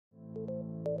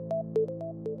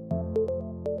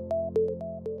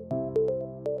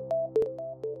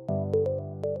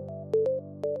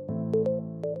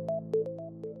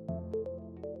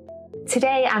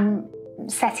Today I'm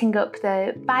setting up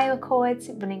the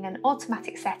BioAccord, running an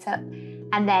automatic setup,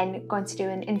 and then going to do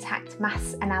an intact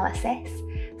mass analysis.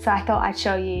 So I thought I'd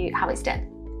show you how it's done.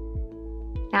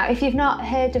 Now, if you've not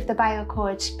heard of the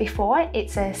BioAccord before,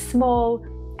 it's a small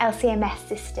LC-MS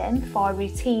system for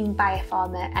routine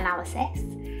biopharma analysis,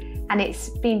 and it's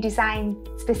been designed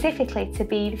specifically to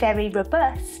be very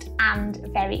robust and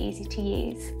very easy to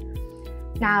use.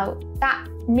 Now, that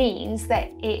means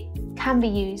that it can be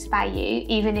used by you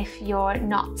even if you're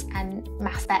not a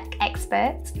mass spec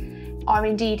expert, or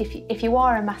indeed if you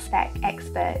are a mass spec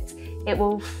expert, it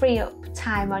will free up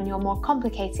time on your more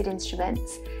complicated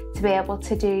instruments to be able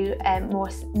to do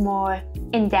more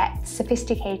in-depth,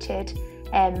 sophisticated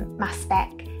mass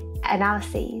spec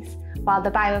analyses, while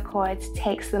the BioAccord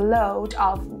takes the load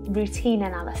of routine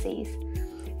analyses.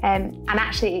 And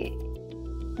actually,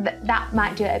 that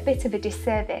might do it a bit of a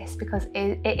disservice because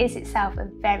it is itself a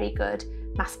very good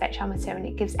mass spectrometer and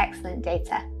it gives excellent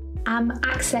data. I'm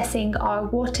accessing our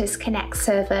Waters Connect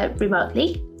server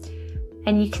remotely,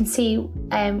 and you can see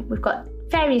we've got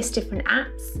various different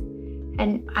apps,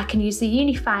 and I can use the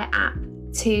Unify app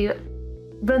to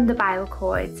run the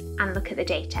BioAccord and look at the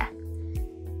data.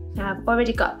 Now I've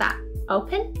already got that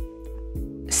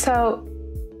open. So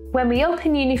when we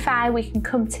open Unify, we can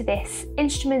come to this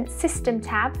Instrument System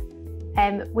tab,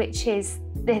 which is,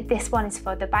 this one is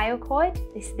for the BioAccord.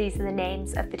 These are the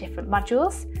names of the different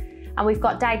modules. And we've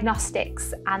got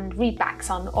diagnostics and readbacks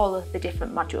on all of the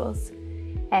different modules.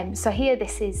 So here,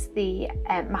 this is the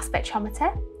mass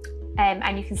spectrometer.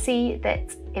 And you can see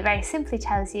that it very simply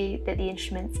tells you that the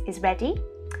instrument is ready.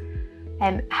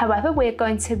 However, we're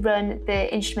going to run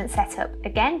the instrument setup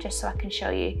again, just so I can show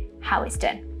you how it's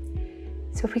done.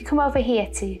 So if we come over here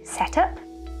to setup,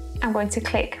 I'm going to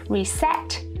click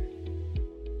reset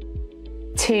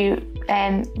to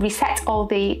reset all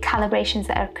the calibrations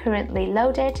that are currently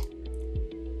loaded.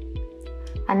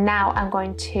 And now I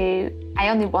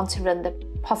only want to run the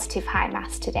positive high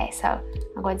mass today, so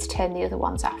I'm going to turn the other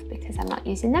ones off because I'm not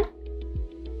using them.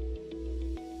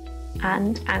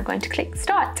 And I'm going to click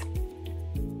start.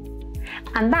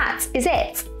 And that is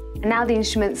it. And now the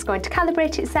instrument's going to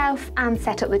calibrate itself and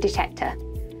set up the detector.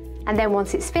 And then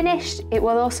once it's finished, it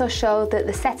will also show that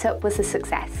the setup was a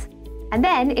success. And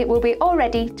then it will be all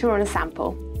ready to run a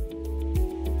sample.